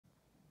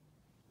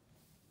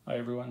Hi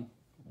everyone,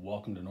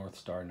 welcome to North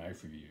Star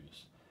Knife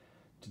Reviews.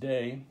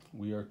 Today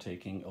we are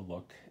taking a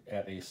look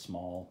at a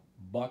small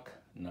buck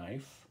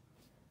knife.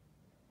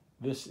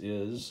 This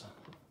is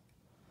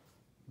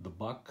the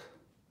Buck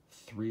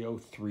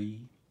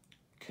 303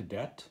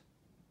 Cadet.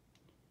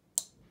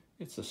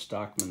 It's a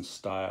stockman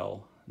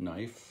style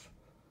knife.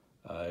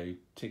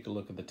 Take a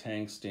look at the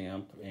tang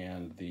stamp,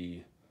 and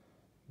the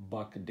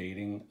buck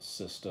dating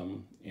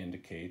system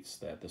indicates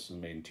that this was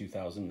made in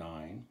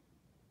 2009.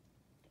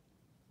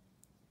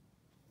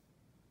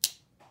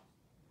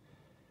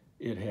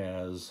 It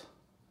has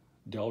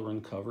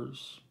delrin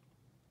covers,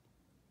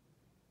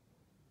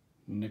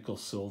 nickel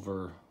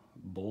silver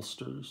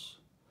bolsters,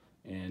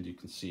 and you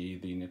can see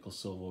the nickel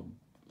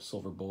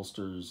silver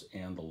bolsters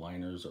and the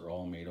liners are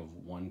all made of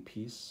one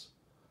piece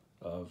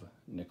of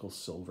nickel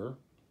silver.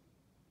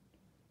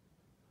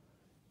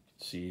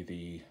 See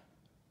the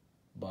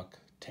buck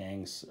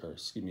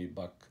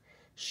buck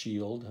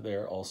shield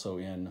there, also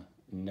in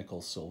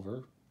nickel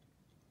silver.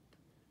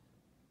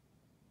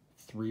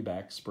 3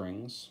 back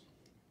springs.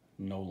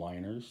 No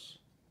liners.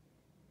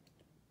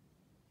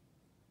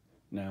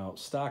 Now,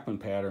 stockman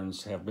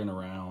patterns have been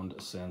around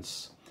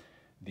since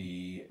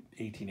the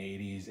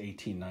 1880s,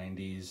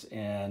 1890s,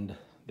 and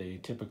they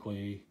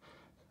typically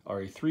are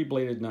a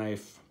 3-bladed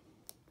knife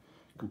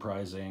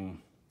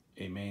comprising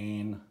a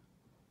main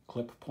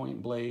clip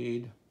point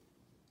blade,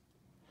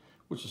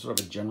 which is sort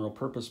of a general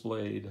purpose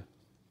blade,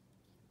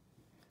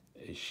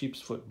 a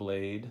sheep's foot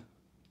blade,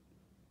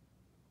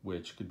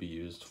 which could be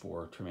used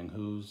for trimming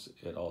hooves.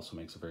 It also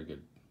makes a very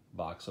good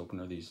box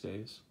opener these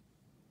days,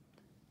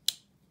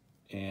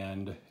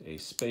 and a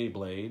spay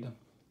blade,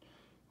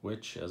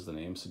 which, as the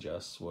name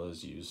suggests,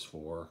 was used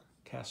for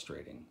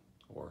castrating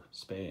or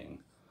spaying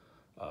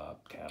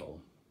cattle,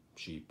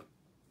 sheep,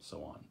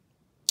 so on.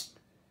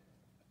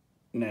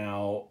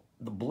 Now,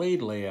 the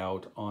blade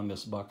layout on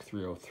this Buck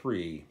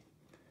 303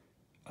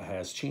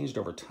 has changed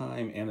over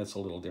time, and it's a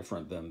little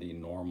different than the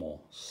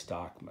normal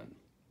stockman.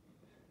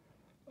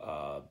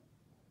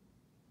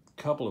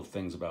 Couple of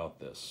things about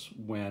this.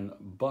 When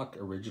Buck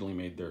originally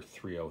made their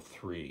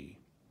 303,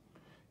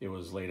 it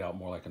was laid out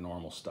more like a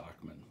normal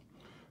stockman,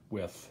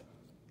 with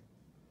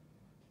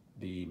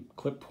the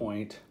clip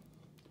point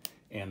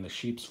and the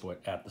sheep's foot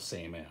at the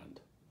same end.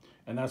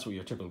 And that's what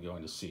you're typically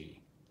going to see.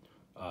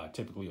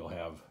 Typically you'll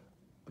have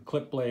the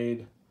clip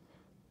blade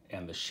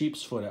and the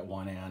sheep's foot at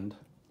one end,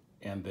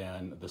 and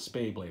then the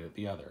spay blade at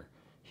the other.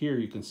 Here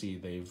you can see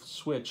they've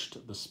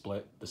switched the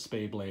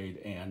spay blade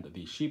and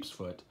the sheep's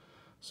foot.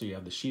 So you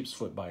have the sheep's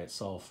foot by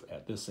itself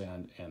at this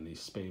end and the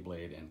spay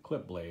blade and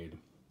clip blade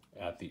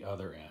at the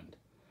other end.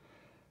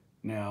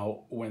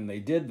 Now, when they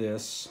did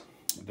this,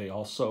 they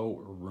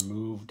also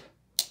removed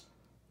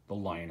the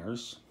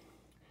liners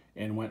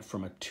and went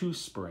from a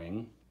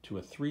 2-spring to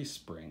a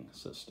 3-spring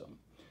system.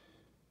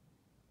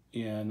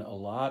 In a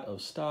lot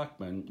of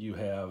stockmen, you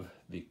have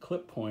the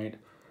clip point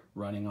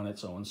running on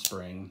its own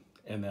spring,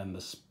 and then the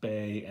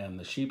spay and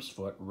the sheep's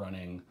foot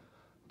running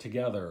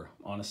together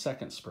on a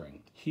 2nd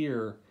spring.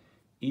 Here,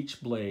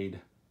 each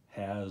blade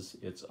has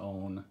its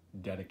own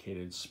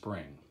dedicated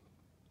spring.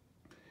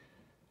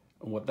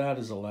 And what that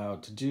is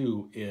allowed to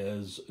do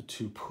is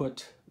to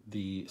put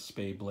the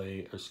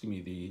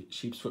the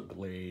sheep's foot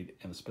blade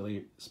and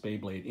the spay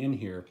blade in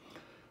here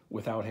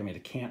without having to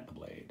cant the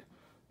blade.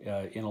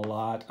 In a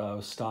lot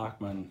of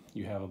stockmen,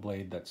 you have a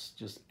blade that's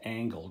just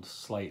angled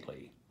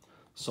slightly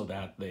so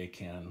that they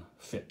can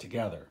fit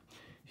together.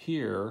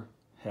 Here,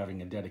 having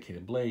a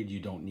dedicated blade, you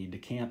don't need to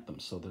cant them,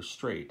 so they're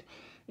straight.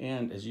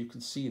 And as you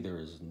can see, there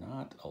is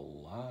not a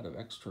lot of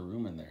extra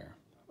room in there.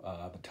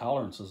 The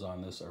tolerances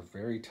on this are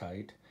very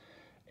tight,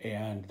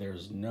 and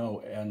there's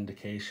no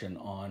indication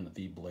on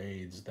the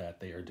blades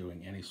that they are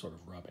doing any sort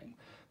of rubbing.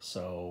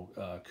 So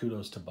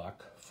kudos to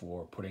Buck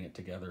for putting it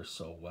together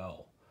so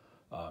well.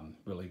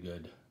 Really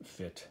good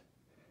fit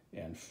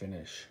and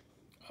finish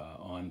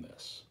on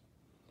this.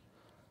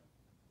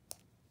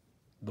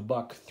 The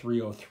Buck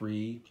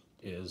 303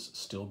 is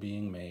still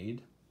being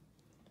made.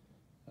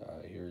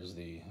 Here's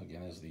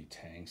again is the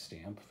tang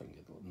stamp, if I can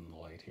get it in the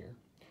light here.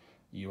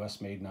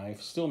 US made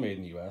knife, still made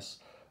in the US.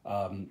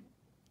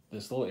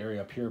 This little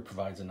area up here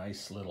provides a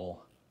nice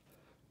little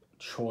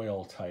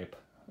choil type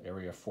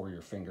area for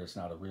your finger. It's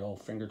not a real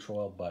finger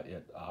choil, but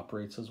it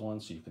operates as one,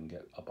 so you can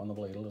get up on the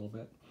blade a little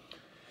bit.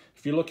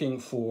 If you're looking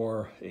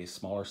for a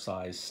smaller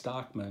size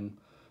stockman,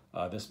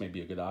 this may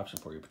be a good option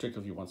for you,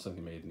 particularly if you want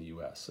something made in the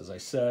US. As I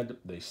said,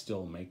 they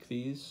still make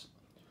these,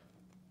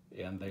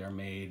 and they are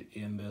made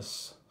in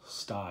this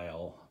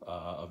style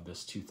of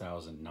this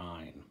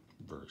 2009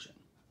 version.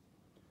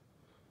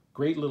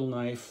 Great little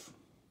knife,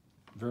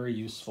 very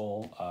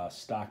useful.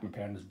 Stockman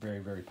pattern is very,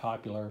 very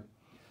popular.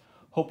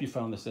 Hope you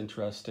found this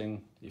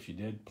interesting. If you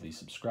did, please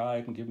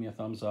subscribe and give me a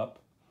thumbs up.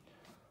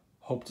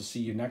 Hope to see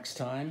you next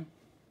time.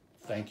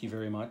 Thank you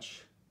very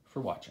much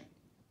for watching.